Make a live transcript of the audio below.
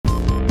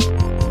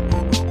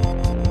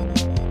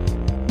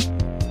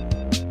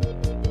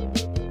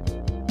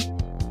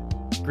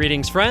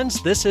Greetings,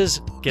 friends. This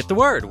is Get the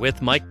Word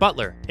with Mike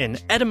Butler, an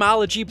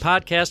etymology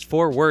podcast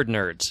for word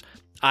nerds.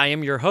 I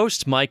am your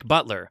host, Mike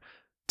Butler.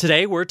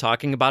 Today, we're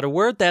talking about a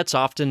word that's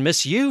often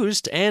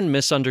misused and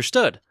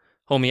misunderstood,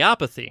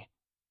 homeopathy.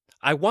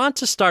 I want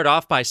to start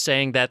off by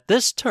saying that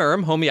this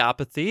term,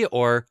 homeopathy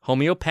or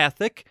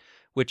homeopathic,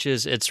 which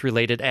is its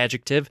related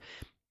adjective,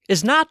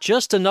 is not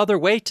just another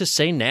way to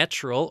say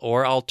natural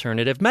or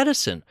alternative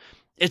medicine.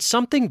 It's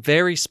something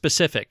very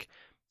specific.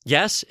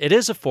 Yes, it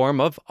is a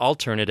form of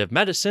alternative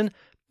medicine,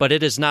 but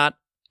it is not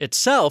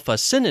itself a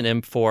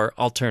synonym for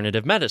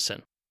alternative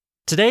medicine.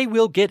 Today,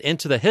 we'll get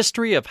into the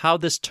history of how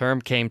this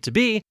term came to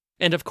be,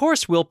 and of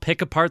course, we'll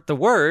pick apart the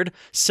word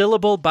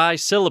syllable by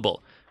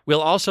syllable.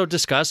 We'll also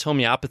discuss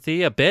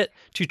homeopathy a bit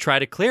to try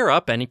to clear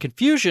up any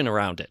confusion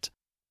around it.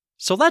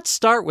 So let's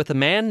start with a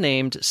man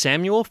named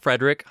Samuel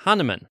Frederick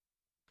Hahnemann.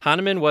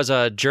 Hahnemann was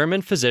a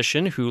German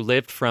physician who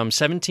lived from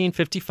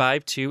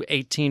 1755 to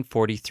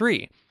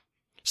 1843.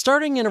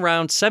 Starting in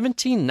around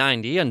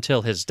 1790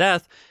 until his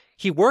death,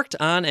 he worked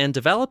on and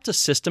developed a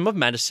system of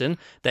medicine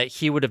that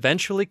he would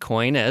eventually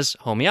coin as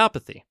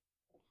homeopathy.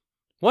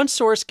 One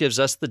source gives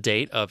us the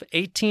date of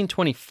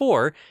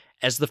 1824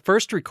 as the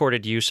first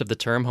recorded use of the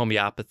term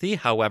homeopathy.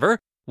 However,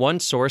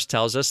 one source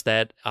tells us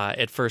that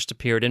it first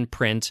appeared in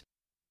print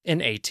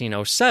in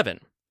 1807.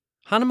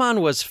 Hahnemann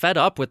was fed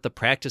up with the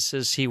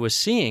practices he was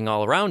seeing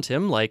all around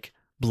him, like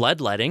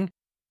bloodletting.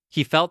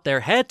 He felt there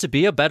had to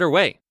be a better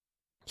way.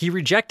 He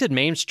rejected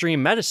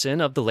mainstream medicine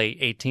of the late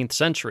 18th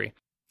century.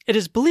 It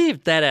is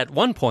believed that at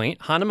one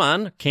point,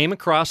 Hahnemann came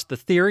across the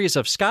theories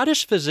of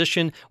Scottish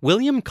physician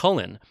William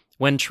Cullen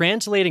when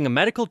translating a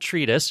medical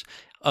treatise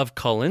of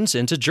Cullen's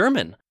into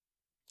German.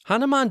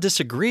 Hahnemann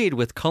disagreed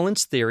with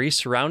Cullen's theory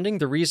surrounding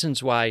the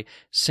reasons why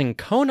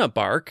cinchona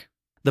bark,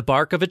 the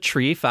bark of a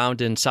tree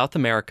found in South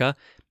America,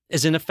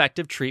 is an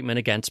effective treatment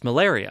against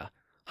malaria.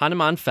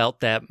 Hahnemann felt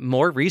that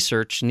more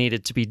research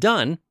needed to be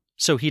done,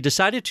 so he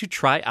decided to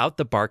try out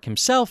the bark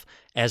himself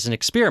as an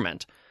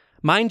experiment.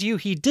 Mind you,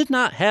 he did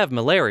not have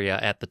malaria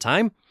at the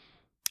time.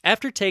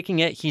 After taking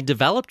it, he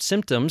developed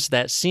symptoms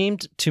that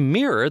seemed to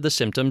mirror the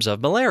symptoms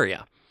of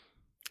malaria.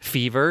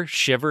 Fever,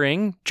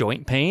 shivering,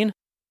 joint pain.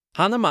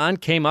 Hahnemann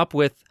came up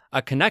with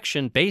a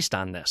connection based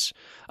on this.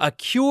 A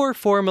cure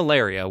for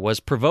malaria was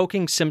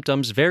provoking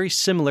symptoms very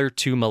similar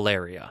to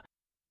malaria.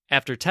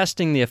 After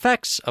testing the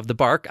effects of the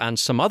bark on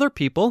some other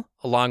people,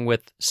 along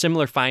with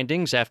similar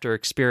findings after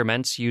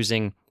experiments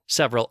using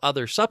several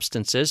other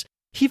substances,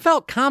 he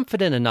felt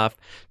confident enough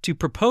to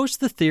propose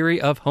the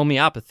theory of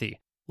homeopathy.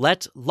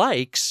 Let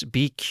likes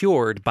be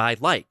cured by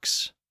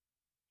likes.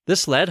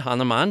 This led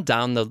Hahnemann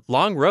down the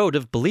long road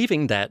of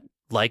believing that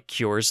like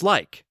cures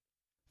like.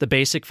 The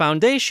basic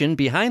foundation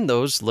behind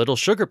those little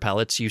sugar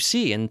pellets you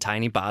see in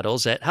tiny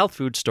bottles at health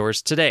food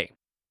stores today.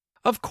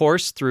 Of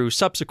course, through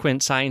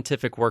subsequent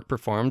scientific work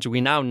performed,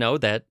 we now know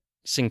that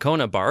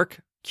cinchona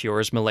bark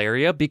cures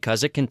malaria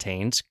because it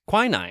contains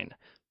quinine,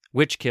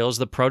 which kills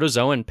the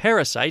protozoan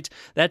parasite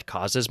that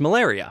causes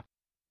malaria.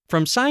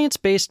 From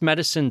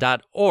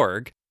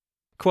sciencebasedmedicine.org,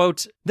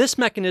 quote, "This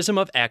mechanism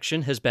of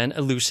action has been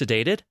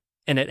elucidated,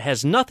 and it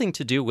has nothing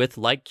to do with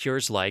like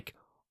cures like,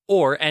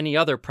 or any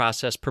other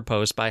process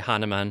proposed by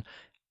Hahnemann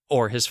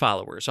or his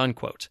followers,"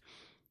 unquote.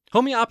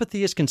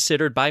 Homeopathy is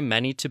considered by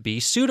many to be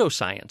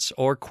pseudoscience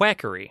or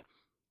quackery.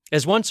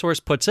 As one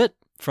source puts it,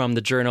 from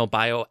the journal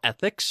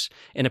Bioethics,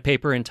 in a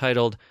paper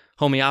entitled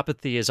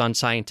 "Homeopathy is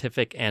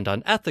Unscientific and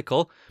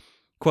Unethical,"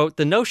 quote,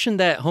 "The notion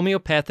that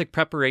homeopathic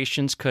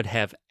preparations could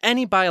have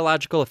any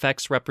biological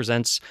effects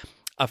represents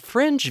a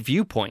fringe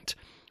viewpoint,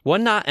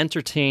 one not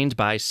entertained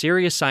by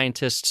serious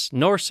scientists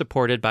nor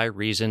supported by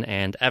reason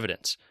and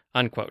evidence,"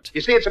 unquote.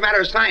 You see, it's a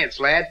matter of science,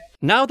 lad.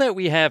 Now that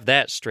we have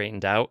that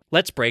straightened out,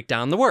 let's break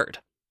down the word.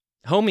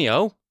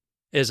 Homeo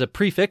is a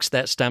prefix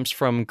that stems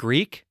from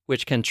Greek,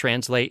 which can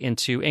translate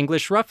into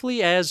English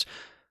roughly as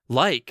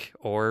like,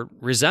 or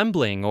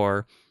resembling,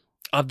 or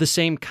of the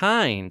same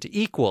kind,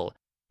 equal.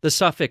 The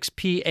suffix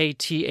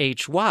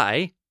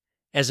pathy,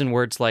 as in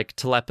words like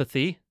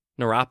telepathy,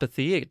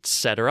 neuropathy,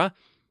 etc.,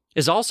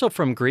 is also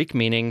from Greek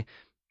meaning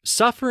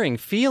suffering,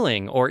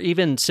 feeling, or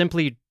even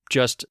simply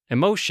just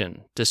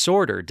emotion,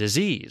 disorder,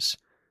 disease.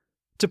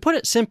 To put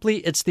it simply,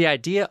 it's the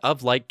idea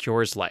of like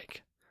cures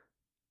like.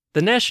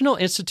 The National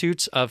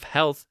Institutes of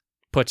Health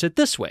puts it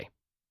this way.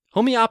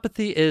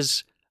 Homeopathy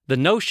is the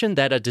notion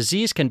that a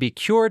disease can be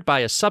cured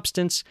by a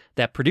substance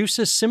that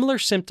produces similar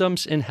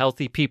symptoms in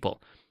healthy people.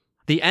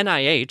 The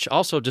NIH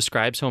also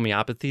describes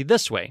homeopathy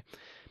this way,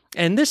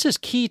 and this is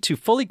key to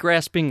fully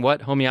grasping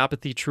what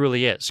homeopathy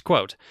truly is.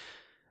 Quote,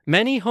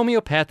 "Many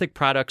homeopathic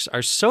products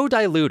are so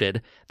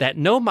diluted that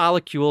no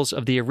molecules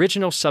of the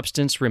original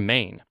substance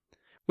remain,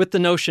 with the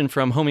notion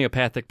from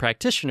homeopathic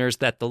practitioners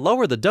that the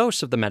lower the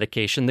dose of the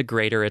medication, the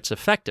greater its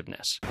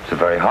effectiveness." It's the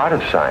very heart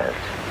of science.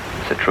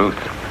 It's the truth.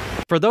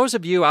 For those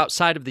of you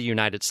outside of the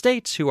United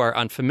States who are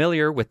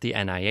unfamiliar with the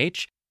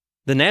NIH,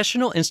 the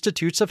National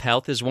Institutes of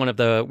Health is one of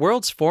the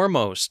world's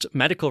foremost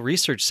medical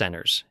research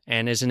centers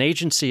and is an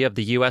agency of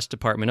the U.S.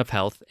 Department of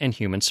Health and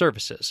Human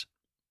Services.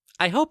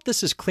 I hope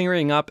this is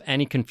clearing up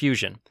any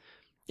confusion.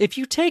 If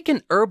you take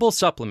an herbal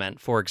supplement,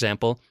 for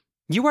example,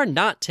 you are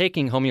not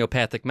taking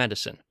homeopathic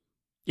medicine.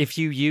 If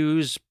you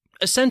use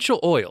essential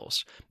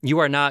oils, you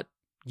are not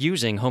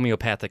using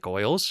homeopathic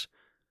oils.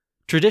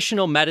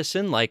 Traditional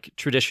medicine, like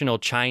traditional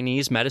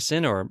Chinese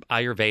medicine or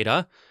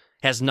Ayurveda,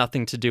 has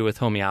nothing to do with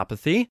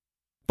homeopathy,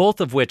 both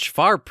of which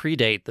far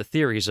predate the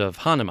theories of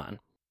Hahnemann.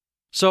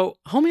 So,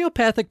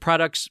 homeopathic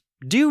products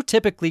do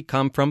typically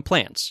come from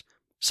plants.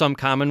 Some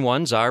common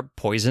ones are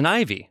poison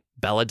ivy,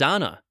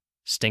 belladonna,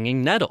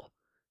 stinging nettle,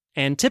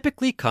 and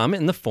typically come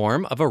in the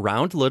form of a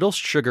round little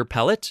sugar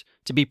pellet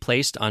to be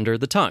placed under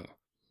the tongue.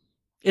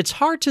 It's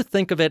hard to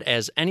think of it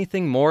as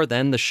anything more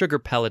than the sugar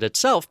pellet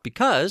itself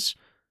because,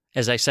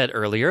 as I said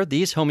earlier,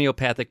 these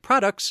homeopathic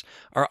products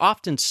are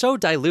often so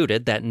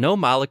diluted that no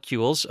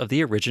molecules of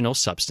the original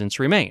substance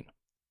remain.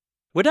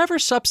 Whatever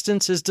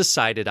substance is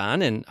decided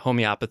on in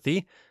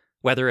homeopathy,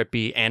 whether it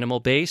be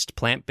animal-based,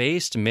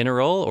 plant-based,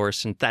 mineral, or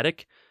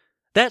synthetic,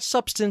 that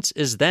substance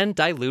is then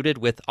diluted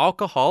with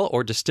alcohol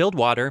or distilled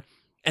water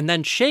and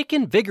then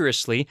shaken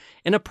vigorously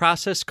in a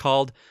process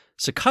called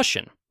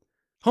succussion.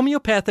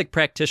 Homeopathic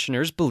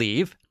practitioners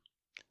believe,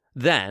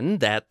 then,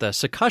 that the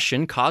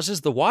succussion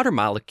causes the water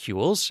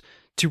molecules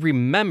to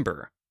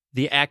remember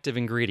the active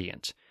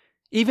ingredient,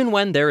 even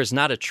when there is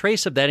not a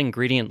trace of that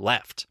ingredient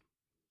left.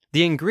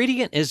 The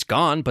ingredient is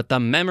gone, but the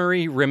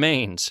memory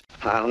remains.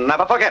 I'll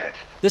never forget it.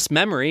 This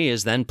memory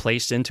is then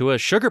placed into a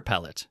sugar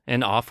pellet,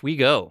 and off we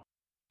go.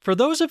 For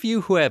those of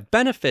you who have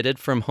benefited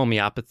from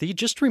homeopathy,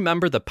 just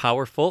remember the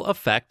powerful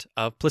effect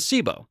of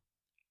placebo.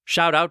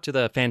 Shout out to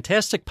the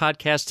fantastic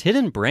podcast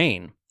Hidden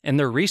Brain and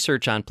their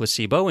research on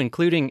placebo,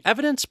 including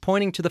evidence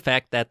pointing to the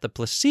fact that the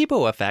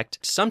placebo effect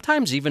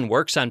sometimes even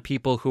works on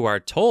people who are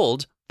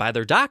told by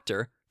their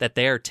doctor that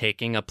they are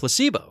taking a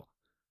placebo.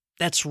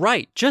 That's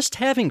right, just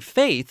having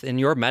faith in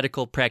your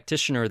medical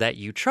practitioner that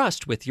you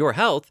trust with your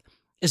health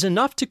is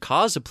enough to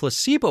cause a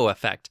placebo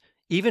effect,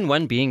 even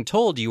when being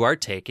told you are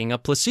taking a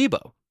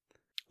placebo.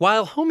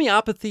 While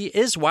homeopathy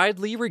is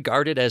widely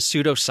regarded as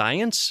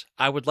pseudoscience,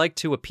 I would like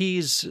to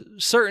appease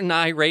certain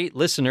irate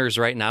listeners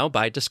right now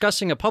by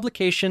discussing a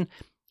publication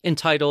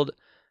entitled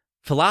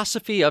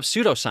Philosophy of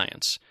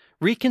Pseudoscience,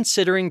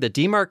 Reconsidering the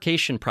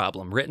Demarcation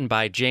Problem, written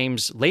by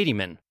James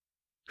Ladyman,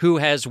 who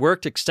has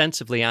worked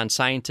extensively on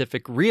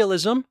scientific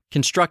realism,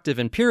 constructive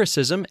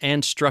empiricism,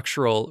 and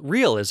structural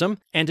realism,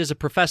 and is a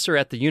professor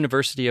at the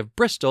University of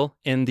Bristol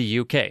in the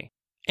UK,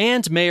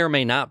 and may or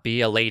may not be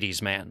a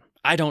ladies' man.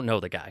 I don't know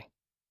the guy.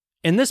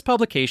 In this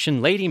publication,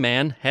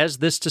 Ladyman has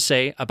this to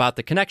say about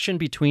the connection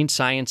between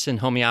science and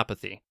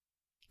homeopathy.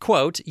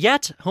 Quote,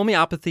 "Yet,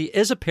 homeopathy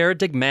is a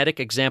paradigmatic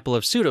example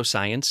of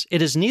pseudoscience.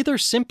 It is neither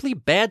simply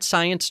bad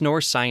science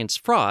nor science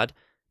fraud,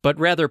 but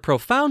rather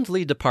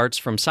profoundly departs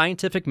from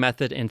scientific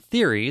method and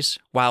theories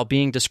while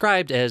being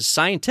described as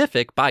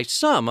scientific by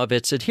some of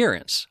its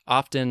adherents,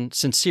 often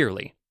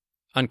sincerely."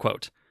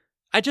 Unquote.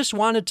 I just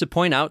wanted to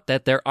point out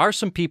that there are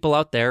some people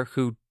out there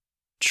who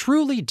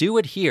truly do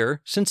adhere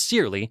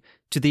sincerely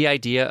to the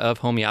idea of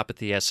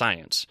homeopathy as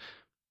science.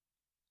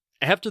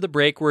 After the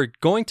break, we're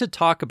going to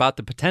talk about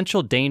the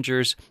potential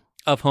dangers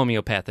of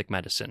homeopathic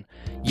medicine.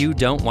 You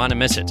don't want to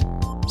miss it.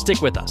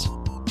 Stick with us.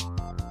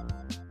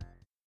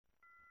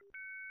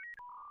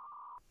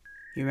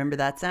 You remember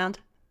that sound?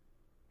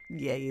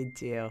 Yeah, you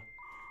do.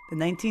 The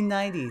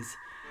 1990s.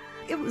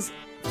 It was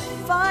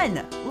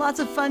fun.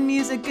 Lots of fun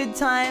music, good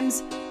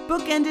times,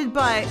 bookended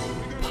by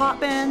pop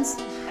bands.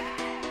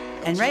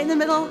 And right in the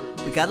middle,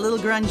 we got a little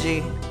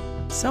grungy.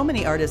 So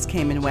many artists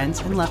came and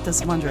went and left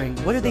us wondering,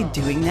 what are they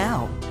doing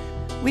now?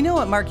 We know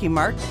what Marky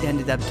Mark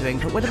ended up doing,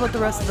 but what about the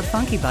rest of the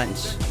funky bunch?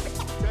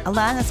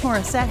 Alanis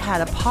Morissette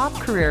had a pop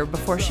career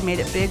before she made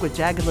it big with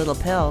Jagged Little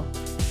Pill.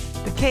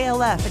 The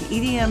KLF, an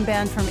EDM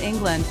band from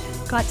England,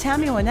 got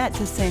Tammy Wynette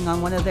to sing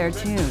on one of their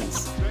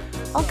tunes.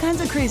 All kinds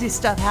of crazy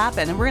stuff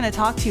happened, and we're going to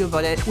talk to you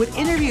about it with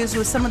interviews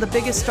with some of the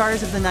biggest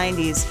stars of the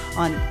 90s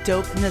on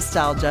Dope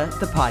Nostalgia,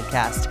 the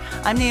podcast.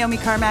 I'm Naomi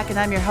Carmack, and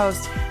I'm your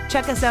host.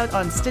 Check us out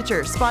on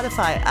Stitcher,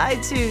 Spotify,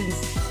 iTunes,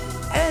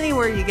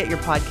 anywhere you get your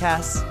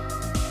podcasts.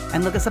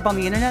 And look us up on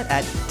the internet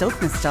at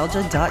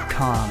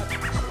dopenostalgia.com.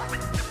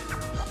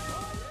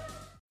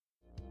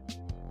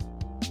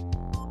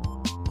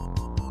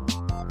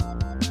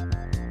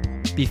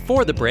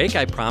 Before the break,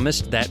 I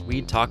promised that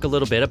we'd talk a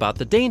little bit about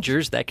the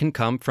dangers that can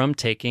come from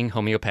taking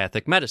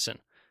homeopathic medicine.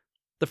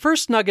 The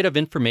first nugget of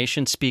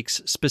information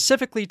speaks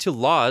specifically to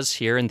laws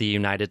here in the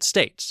United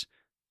States.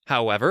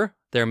 However,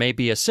 there may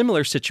be a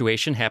similar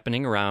situation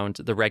happening around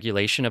the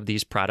regulation of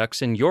these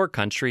products in your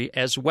country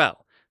as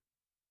well.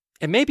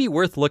 It may be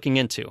worth looking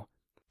into.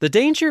 The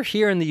danger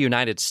here in the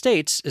United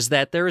States is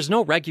that there is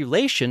no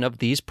regulation of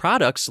these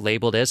products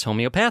labeled as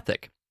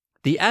homeopathic.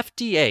 The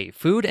FDA,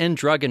 Food and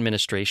Drug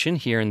Administration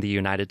here in the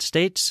United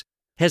States,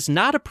 has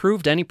not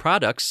approved any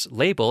products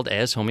labeled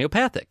as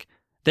homeopathic.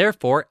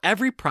 Therefore,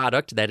 every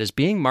product that is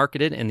being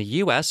marketed in the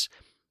U.S.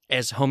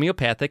 as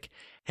homeopathic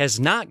has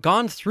not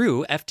gone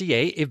through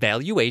FDA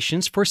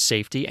evaluations for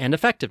safety and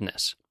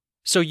effectiveness.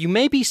 So you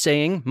may be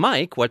saying,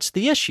 Mike, what's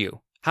the issue?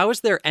 How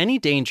is there any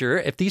danger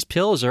if these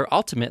pills are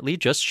ultimately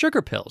just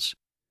sugar pills?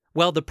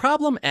 Well, the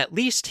problem, at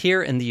least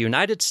here in the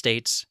United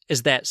States,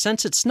 is that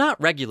since it's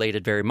not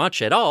regulated very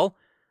much at all,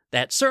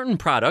 that certain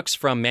products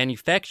from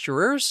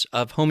manufacturers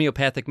of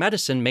homeopathic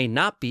medicine may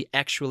not be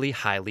actually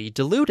highly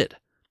diluted.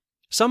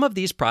 Some of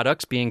these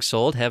products being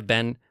sold have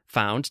been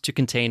found to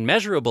contain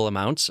measurable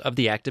amounts of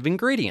the active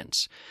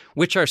ingredients,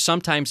 which are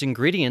sometimes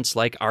ingredients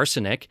like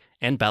arsenic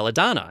and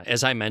belladonna,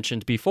 as I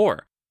mentioned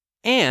before,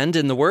 and,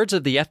 in the words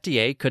of the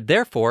FDA, could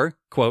therefore,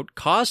 quote,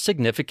 cause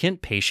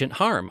significant patient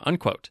harm,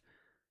 unquote.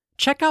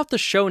 Check out the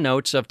show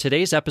notes of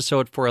today's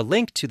episode for a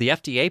link to the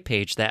FDA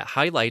page that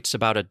highlights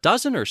about a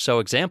dozen or so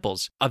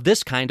examples of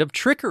this kind of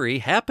trickery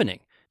happening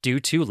due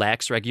to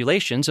lax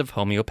regulations of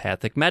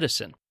homeopathic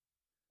medicine.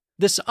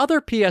 This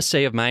other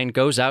PSA of mine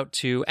goes out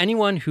to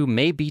anyone who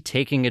may be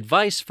taking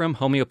advice from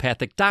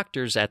homeopathic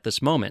doctors at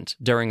this moment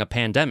during a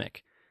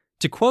pandemic.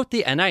 To quote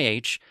the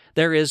NIH,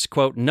 there is,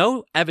 quote,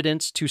 no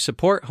evidence to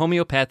support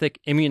homeopathic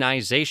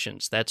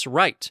immunizations. That's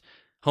right,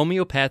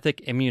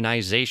 homeopathic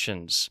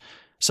immunizations.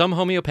 Some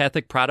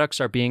homeopathic products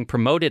are being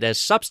promoted as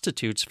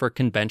substitutes for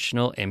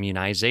conventional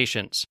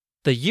immunizations.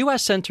 The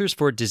U.S. Centers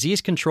for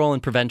Disease Control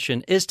and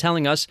Prevention is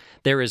telling us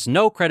there is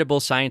no credible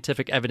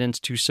scientific evidence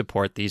to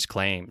support these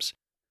claims.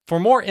 For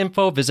more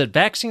info, visit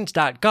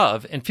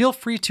vaccines.gov and feel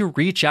free to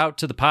reach out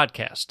to the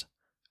podcast.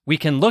 We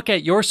can look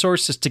at your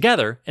sources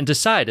together and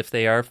decide if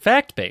they are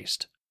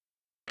fact-based.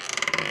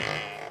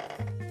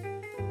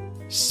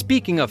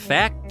 Speaking of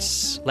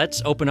facts,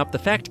 let's open up the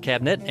fact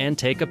cabinet and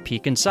take a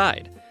peek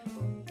inside.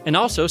 And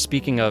also,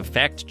 speaking of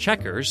fact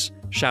checkers,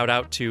 shout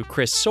out to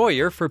Chris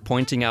Sawyer for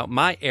pointing out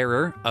my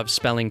error of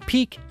spelling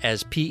peak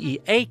as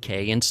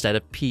P-E-A-K instead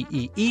of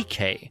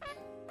P-E-E-K.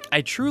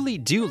 I truly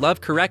do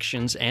love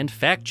corrections and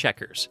fact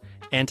checkers,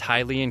 and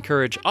highly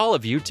encourage all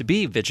of you to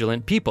be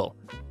vigilant people.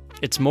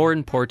 It's more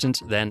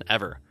important than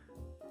ever.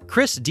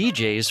 Chris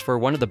DJs for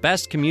one of the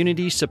best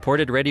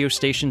community-supported radio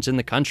stations in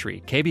the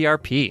country,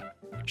 KBRP.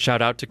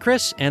 Shout out to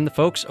Chris and the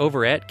folks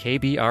over at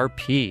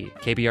KBRP,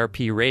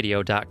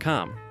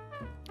 kbrpradio.com.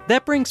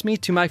 That brings me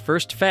to my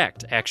first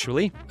fact,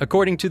 actually.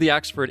 According to the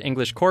Oxford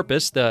English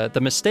Corpus, the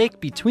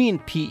mistake between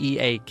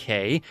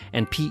P-E-A-K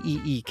and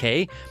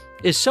P-E-E-K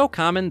is so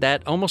common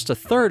that almost a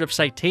third of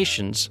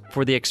citations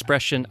for the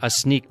expression a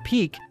sneak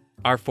peek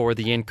are for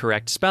the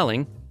incorrect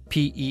spelling,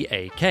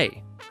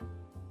 P-E-A-K.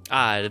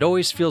 It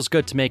always feels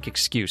good to make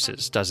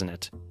excuses, doesn't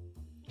it?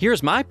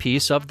 Here's my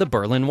piece of the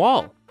Berlin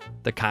Wall,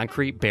 the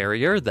concrete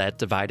barrier that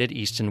divided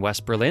East and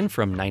West Berlin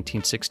from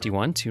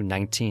 1961 to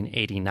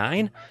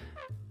 1989.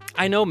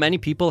 I know many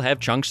people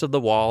have chunks of the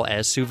wall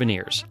as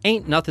souvenirs.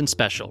 Ain't nothing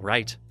special,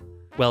 right?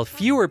 Well,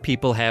 fewer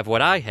people have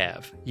what I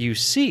have. You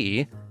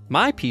see,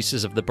 my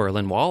pieces of the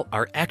Berlin Wall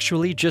are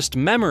actually just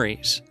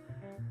memories.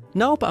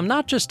 Nope, I'm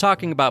not just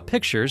talking about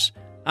pictures.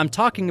 I'm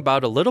talking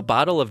about a little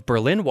bottle of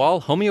Berlin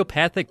Wall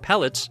homeopathic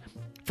pellets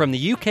from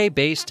the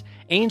UK-based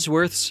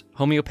Ainsworth's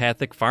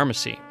Homeopathic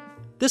Pharmacy.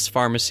 This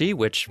pharmacy,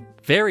 which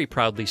very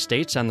proudly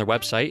states on their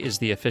website is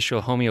the official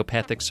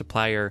homeopathic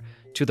supplier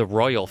to the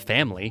royal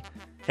family,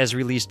 has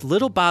released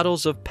little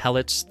bottles of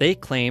pellets they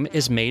claim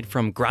is made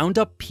from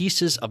ground-up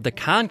pieces of the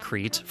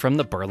concrete from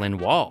the Berlin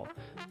Wall.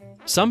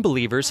 Some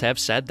believers have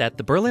said that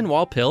the Berlin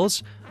Wall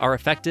pills are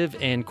effective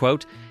in,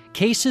 quote,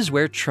 cases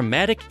where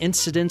traumatic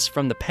incidents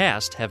from the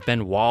past have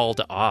been walled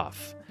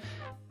off,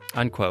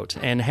 unquote,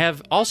 and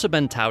have also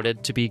been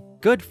touted to be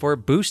good for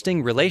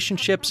boosting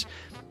relationships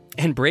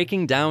and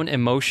breaking down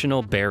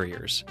emotional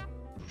barriers.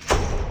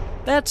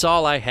 That's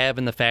all I have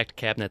in the fact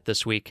cabinet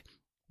this week.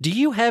 Do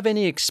you have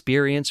any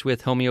experience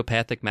with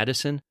homeopathic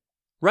medicine?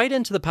 Write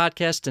into the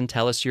podcast and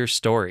tell us your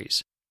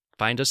stories.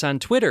 Find us on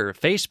Twitter,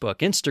 Facebook,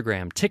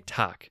 Instagram,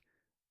 TikTok.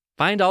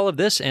 Find all of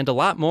this and a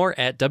lot more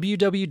at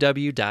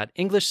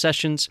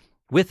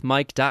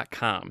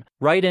www.englishsessionswithmike.com.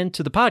 Write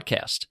into the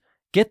podcast.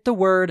 Get the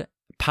word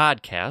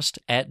podcast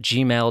at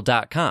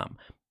gmail.com.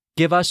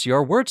 Give us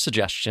your word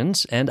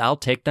suggestions, and I'll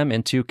take them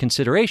into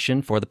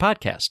consideration for the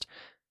podcast.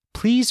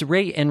 Please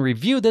rate and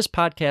review this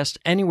podcast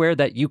anywhere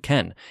that you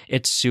can.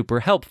 It's super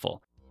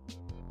helpful.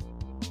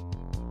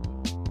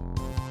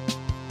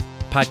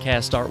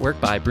 Podcast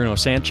artwork by Bruno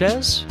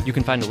Sanchez. You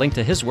can find a link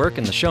to his work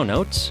in the show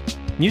notes.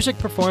 Music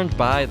performed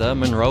by the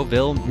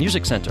Monroeville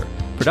Music Center.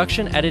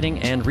 Production, editing,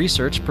 and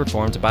research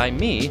performed by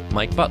me,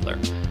 Mike Butler.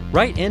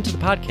 Write into the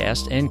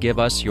podcast and give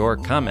us your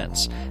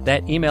comments.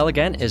 That email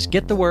again is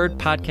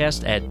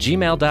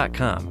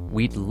getthewordpodcast@gmail.com.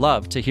 We'd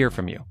love to hear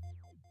from you.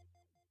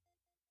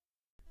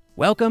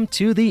 Welcome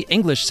to the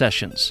English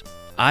Sessions.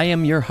 I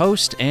am your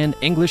host and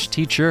English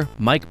teacher,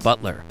 Mike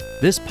Butler.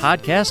 This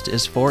podcast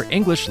is for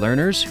English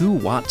learners who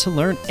want to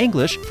learn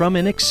English from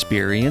an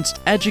experienced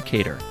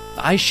educator.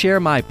 I share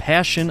my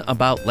passion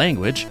about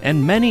language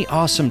and many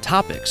awesome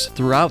topics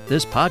throughout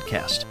this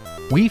podcast.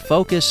 We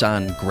focus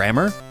on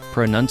grammar,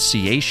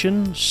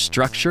 pronunciation,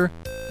 structure,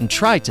 and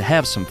try to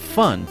have some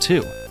fun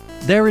too.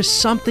 There is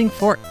something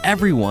for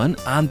everyone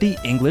on the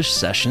English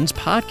Sessions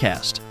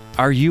podcast.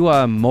 Are you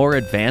a more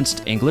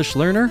advanced English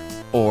learner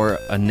or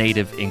a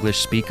native English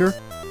speaker?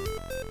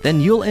 then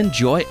you'll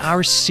enjoy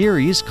our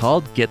series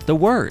called Get the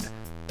Word.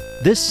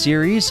 This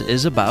series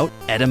is about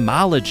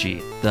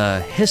etymology,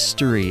 the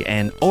history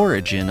and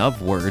origin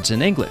of words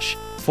in English.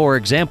 For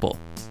example,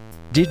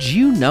 did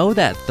you know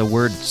that the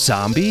word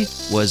zombie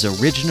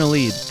was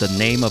originally the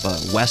name of a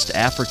West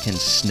African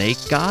snake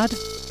god?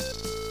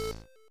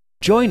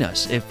 Join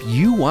us if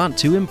you want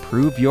to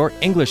improve your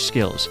English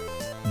skills.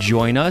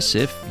 Join us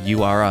if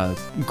you are a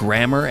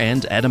grammar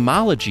and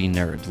etymology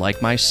nerd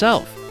like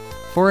myself.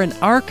 For an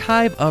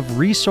archive of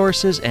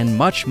resources and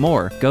much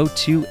more, go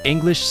to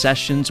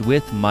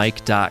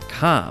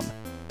EnglishSessionsWithMike.com.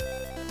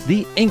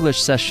 The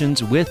English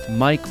Sessions with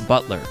Mike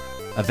Butler,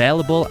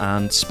 available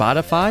on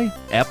Spotify,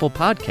 Apple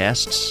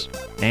Podcasts,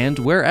 and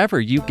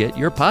wherever you get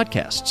your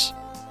podcasts.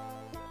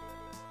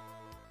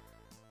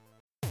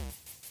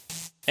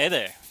 Hey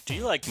there, do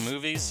you like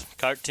movies,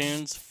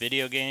 cartoons,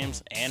 video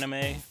games,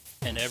 anime,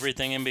 and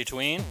everything in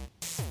between?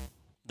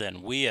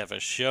 Then we have a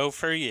show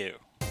for you.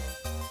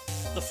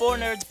 The For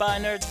Nerds by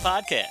Nerds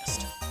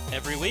podcast.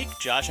 Every week,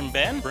 Josh and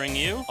Ben bring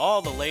you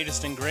all the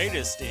latest and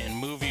greatest in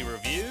movie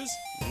reviews,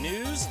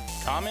 news,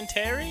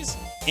 commentaries,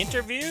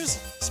 interviews,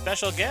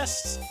 special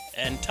guests,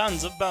 and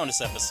tons of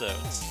bonus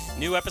episodes.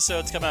 New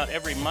episodes come out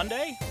every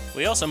Monday.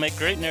 We also make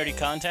great nerdy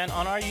content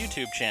on our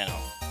YouTube channel.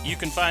 You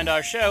can find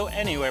our show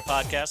anywhere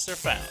podcasts are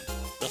found.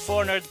 The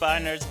For Nerds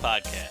by Nerds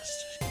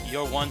podcast.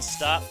 Your one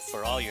stop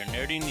for all your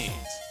nerdy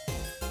needs.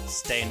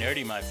 Stay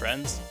nerdy, my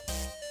friends.